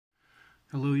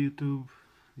Hello YouTube,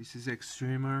 this is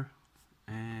Extremer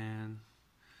and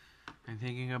I'm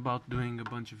thinking about doing a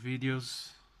bunch of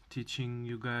videos teaching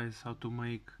you guys how to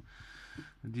make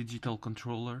a digital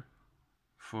controller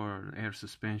for air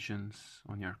suspensions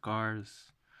on your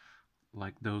cars,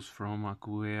 like those from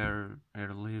Aku Air,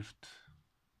 Airlift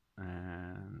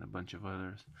and a bunch of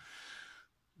others.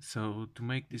 So to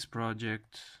make this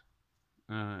project,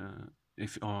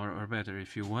 if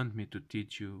you want me to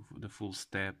teach you the full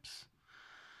steps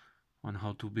on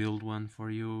how to build one for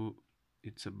you,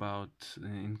 it's about,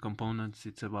 in components,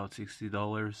 it's about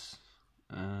 $60.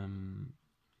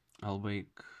 I'll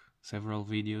make several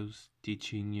videos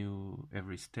teaching you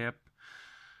every step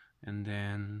and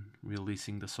then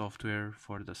releasing the software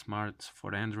for the smarts,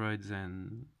 for Androids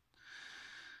and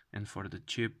for the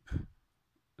chip.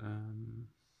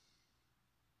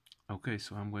 Okay,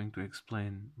 so I'm going to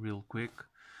explain real quick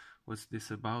what's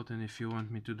this about, and if you want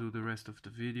me to do the rest of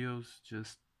the videos,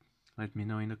 just let me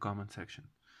know in the comment section.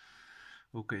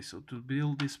 Okay, so to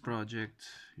build this project,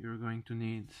 you're going to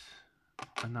need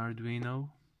an Arduino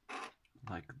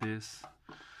like this,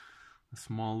 a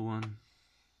small one,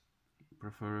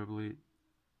 preferably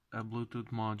a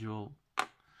Bluetooth module,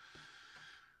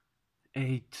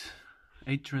 8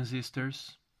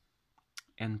 transistors,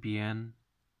 NPN,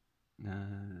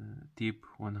 tip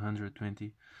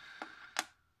 120.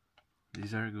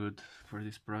 These are good for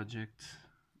this project.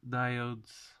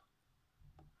 Diodes,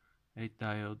 8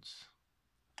 diodes,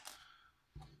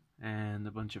 and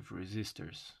a bunch of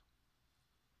resistors.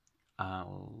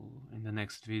 In the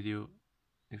next video,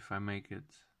 if I make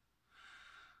it,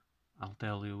 I'll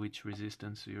tell you which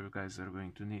resistance you guys are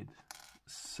going to need.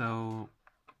 So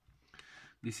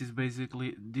this is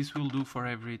basically, this will do for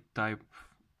every type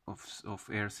of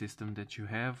air system that you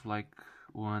have, like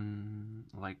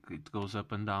it goes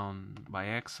up and down by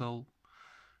axle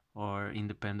or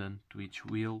independent to each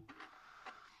wheel.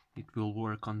 It will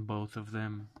work on both of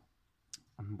them.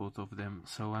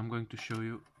 So I'm going to show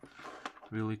you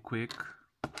really quick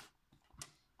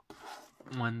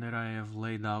one that I have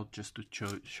laid out just to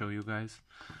show you guys.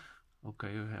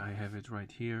 Okay, I have it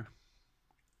right here.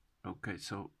 Okay,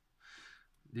 so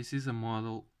this is a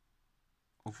model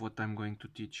of what I'm going to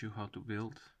teach you how to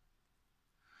build.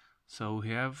 So we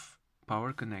have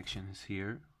power connections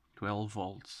here, 12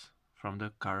 volts from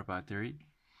the car battery.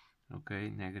 Okay,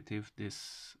 negative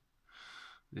this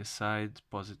side,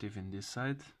 positive in this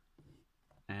side,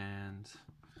 and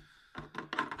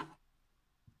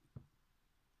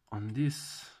on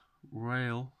this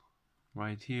rail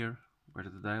right here where the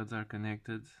diodes are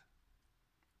connected,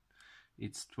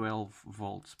 it's 12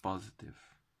 volts positive.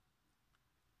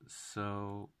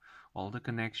 So all the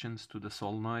connections to the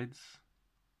solenoids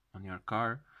on your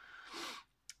car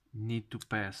need to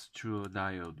pass through a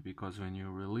diode, because when you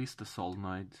release the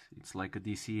solenoid, it's like a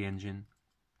DC engine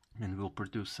and will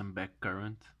produce some back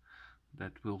current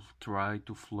that will try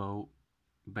to flow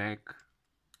back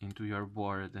into your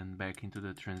board and back into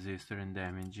the transistor and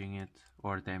damaging it,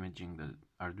 or damaging the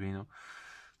Arduino.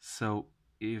 So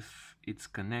if it's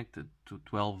connected to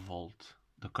 12 volt,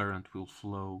 the current will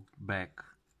flow back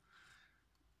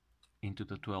into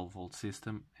the 12 volt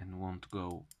system and won't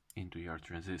go into your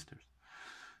transistors.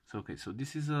 So okay, so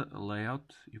this is a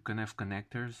layout. You can have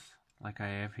connectors like I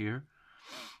have here,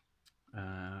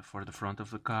 for the front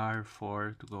of the car,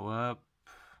 4 to go up,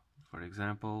 for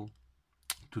example,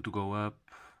 2 to go up,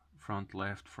 front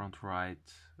left, front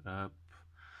right, up,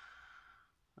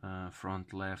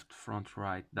 front left, front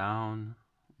right, down,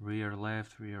 rear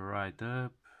left, rear right,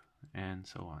 up, and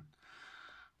so on.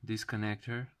 This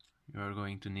connector, you are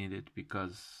going to need it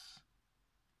because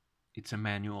it's a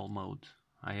manual mode.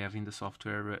 I have the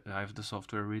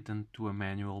software written to a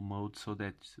manual mode, so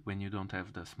that when you don't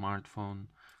have the smartphone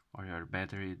or your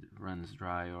battery runs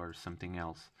dry or something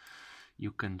else,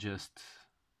 you can just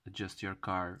adjust your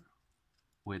car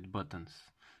with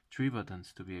buttons, 3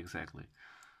 buttons to be exactly.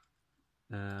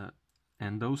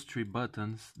 And those 3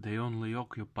 buttons, they only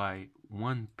occupy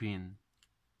one pin,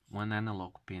 one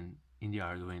analog pin in the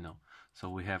Arduino. So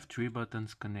we have 3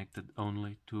 buttons connected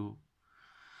only to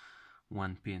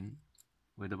one pin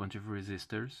with a bunch of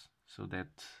resistors, so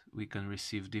that we can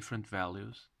receive different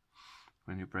values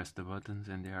when you press the buttons,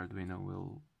 and the Arduino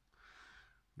will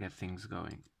get things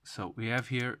going. So we have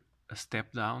here a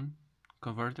step down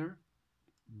converter.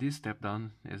 This step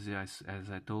down, as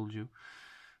I told you,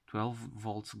 12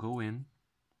 volts go in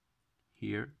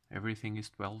here, everything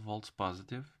is 12 volts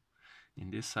positive.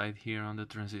 In this side here on the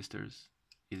transistors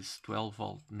is 12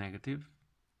 volt negative,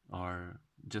 or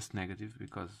just negative,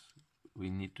 because we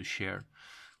need to share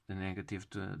the negative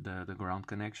to the ground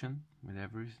connection with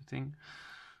everything.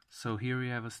 So here we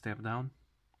have a step down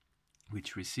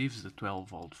which receives the 12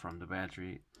 volt from the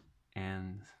battery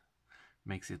and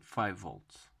makes it 5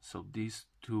 volts. So these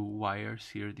two wires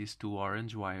here, these two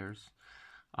orange wires,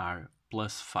 are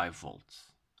plus 5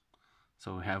 volts.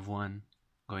 So we have one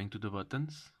going to the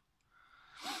buttons,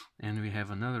 and we have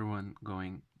another one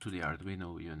going to the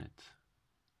Arduino unit.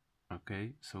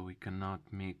 Okay, so we cannot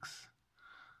mix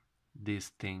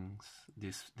these things,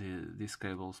 these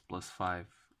cables plus 5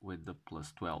 with the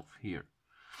plus 12 here.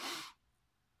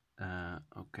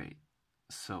 Okay,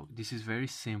 so this is very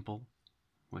simple.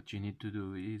 What you need to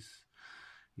do is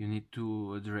you need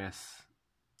to address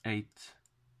 8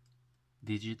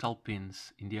 digital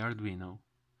pins in the Arduino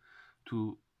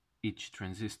to each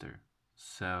transistor.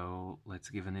 So let's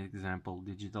give an example.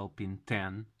 Digital pin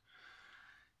 10,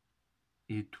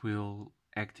 it will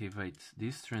activate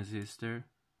this transistor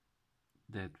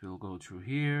that will go through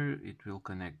here. It will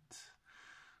connect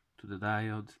to the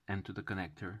diode and to the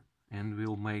connector, and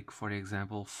will make, for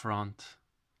example, front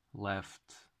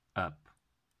left up.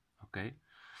 Okay,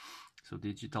 so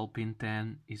digital pin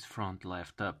 10 is front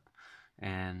left up,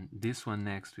 and this one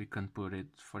next we can put it,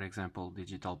 for example,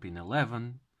 digital pin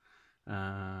 11,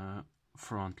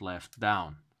 front left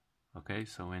down. Okay,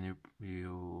 so when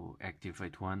you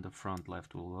activate one, the front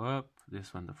left will go up,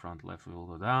 this one the front left will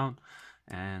go down,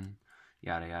 and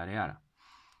yada yada yada.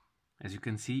 As you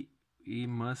can see, we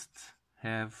must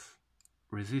have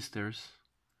resistors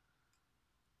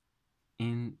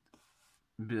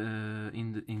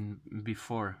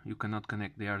before. You cannot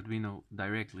connect the Arduino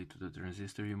directly to the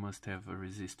transistor, you must have a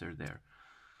resistor there.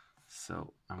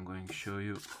 So I'm going to show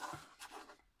you.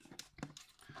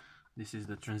 This is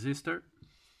the transistor.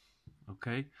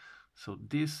 Okay, so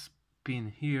this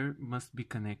pin here must be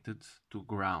connected to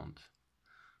ground.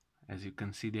 As you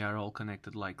can see, they are all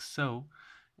connected like so,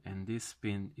 and this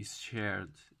pin is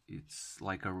shared. It's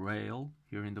like a rail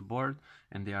here in the board,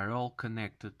 and they are all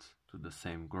connected to the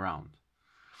same ground.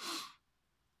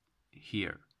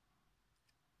 Here,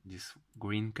 this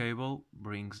green cable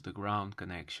brings the ground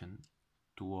connection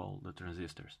to all the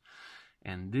transistors,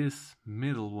 and this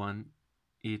middle one,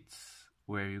 it's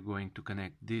where you're going to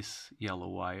connect this yellow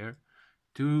wire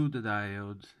to the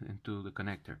diode and to the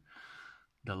connector.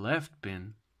 The left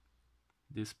pin,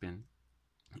 this pin,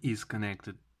 is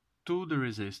connected to the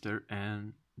resistor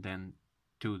and then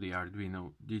to the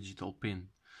Arduino digital pin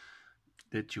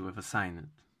that you have assigned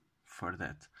for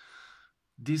that.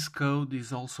 This code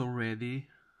is also ready.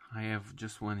 I have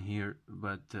just one here,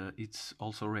 but it's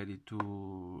also ready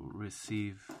to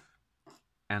receive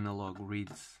analog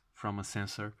reads from a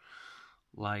sensor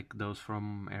like those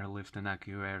from Airlift and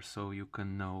AccuAir, so you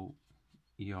can know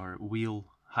your wheel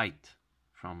height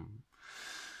from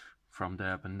the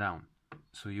up and down,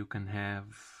 so you can have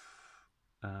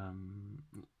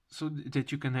so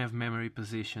that you can have memory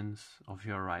positions of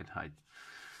your ride height.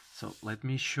 So let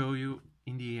me show you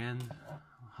in the end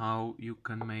how you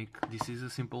can make. This is a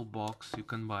simple box you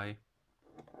can buy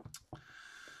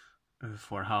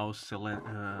for house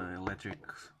electric.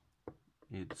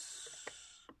 It's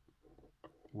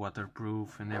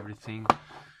waterproof and everything.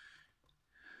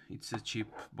 It's a cheap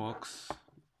box.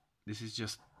 This is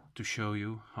just to show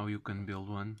you how you can build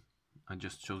one. I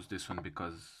just chose this one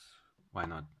because why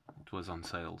not? It was on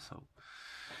sale. So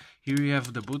here you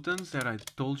have the buttons that I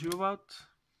told you about.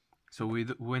 So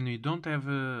when you don't have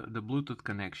the Bluetooth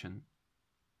connection,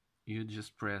 you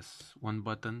just press one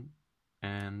button,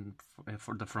 and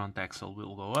for the front axle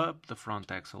will go up, the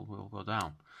front axle will go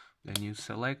down. Then you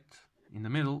select in the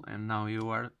middle, and now you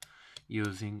are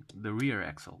using the rear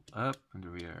axle up and the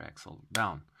rear axle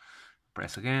down.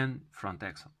 Press again, front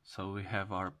axle. So we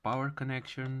have our power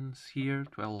connections here,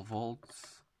 12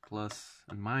 volts, plus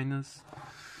and minus.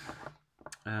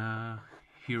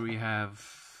 Here we have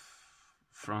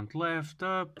front left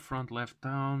up, front left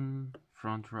down,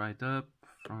 front right up,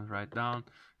 front right down,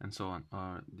 and so on.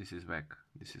 This is back,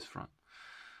 this is front.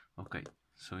 Okay,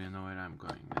 so you know where I'm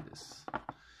going with this.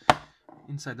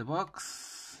 Inside the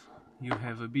box, you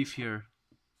have a beefier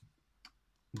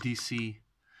DC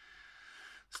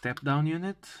step-down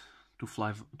unit to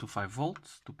 5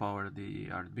 volts to power the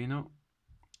Arduino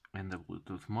and the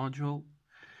Bluetooth module.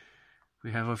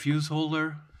 We have a fuse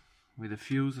holder with a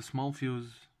fuse, a small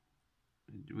fuse.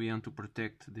 We want to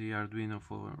protect the Arduino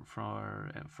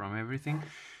from everything.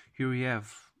 Here we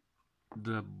have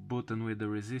the button with the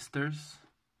resistors,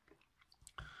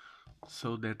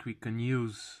 so that we can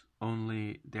use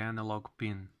only the analog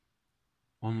pin,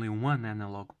 only one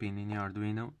analog pin in the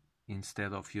Arduino,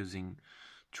 instead of using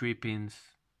 3 pins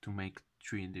to make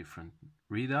 3 different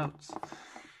readouts.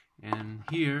 And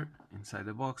here inside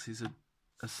the box is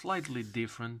a slightly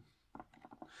different.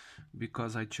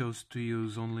 because I chose to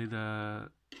use only the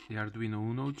Arduino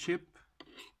Uno chip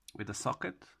with a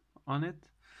socket on it,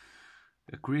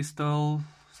 a crystal,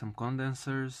 some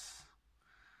condensers.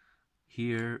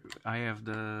 Here I have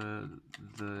the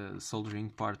soldering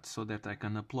part so that I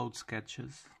can upload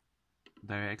sketches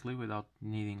directly without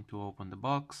needing to open the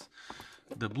box.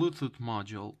 The Bluetooth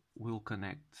module will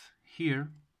connect here,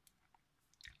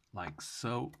 like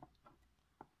so.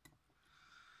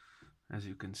 As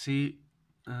you can see,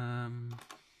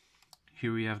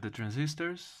 here we have the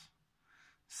transistors.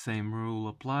 Same rule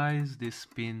applies. The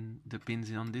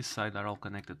pins on this side are all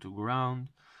connected to ground,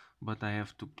 but I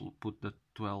have to put the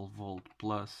 12-volt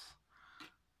plus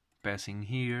passing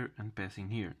here and passing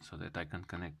here so that I can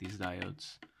connect these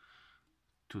diodes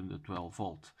to the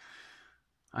 12-volt.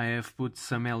 I have put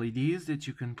some LEDs that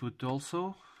you can put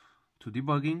also to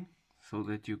debugging so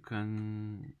that you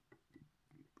can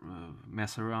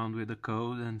mess around with the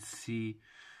code and see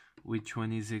which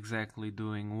one is exactly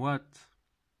doing what.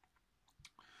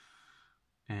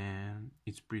 And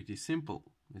it's pretty simple.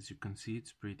 As you can see,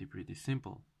 it's pretty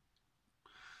simple.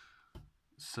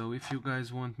 So if you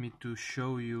guys want me to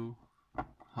show you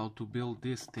how to build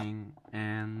this thing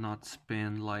and not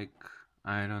spend like,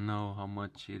 I don't know how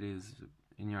much it is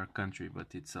in your country,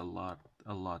 but it's a lot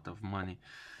of money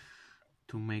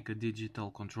to make a digital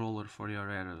controller for your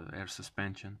air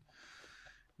suspension,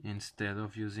 instead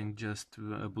of using just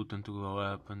a button to go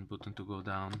up and button to go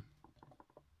down.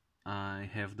 I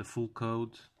have the full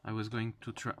code. I was going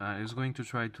to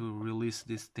try to release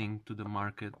this thing to the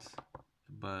market,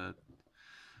 but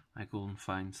I couldn't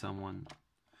find someone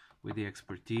with the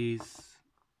expertise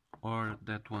or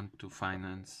that want to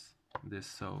finance this,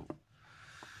 so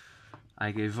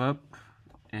I gave up,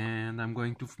 and I'm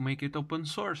going to make it open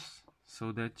source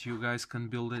so that you guys can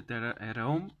build it at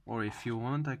home, or if you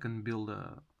want, I can build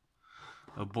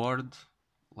a board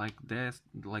like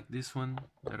this one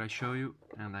that I show you,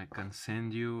 and I can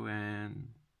send you, and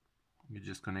you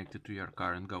just connect it to your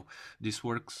car and go. This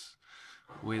works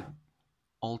with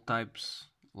all types,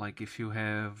 like if you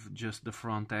have just the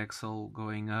front axle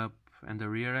going up and the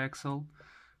rear axle.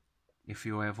 If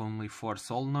you have only 4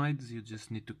 solenoids, you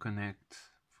just need to connect,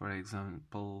 for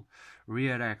example,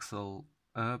 rear axle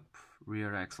up,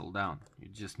 rear axle down. You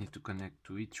just need to connect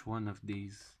to each one of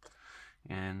these,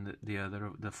 and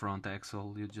the front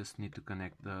axle, you just need to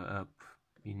connect the up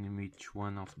in each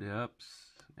one of the ups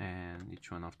and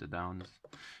each one of the downs,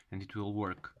 and it will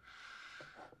work.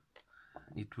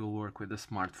 It will work with a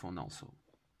smartphone also.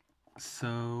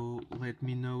 So let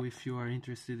me know if you are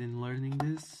interested in learning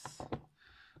this.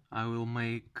 I will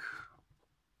make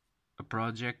a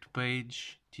project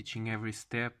page teaching every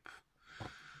step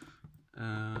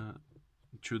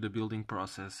through the building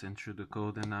process and through the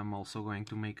code, and I'm also going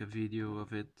to make a video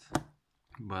of it,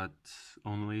 but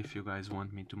only if you guys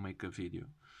want me to make a video.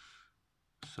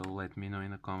 So let me know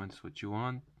in the comments what you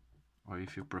want, or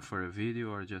if you prefer a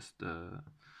video or just the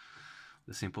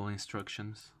simple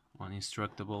instructions on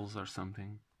instructables or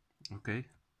something. Okay,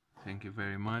 thank you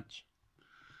very much.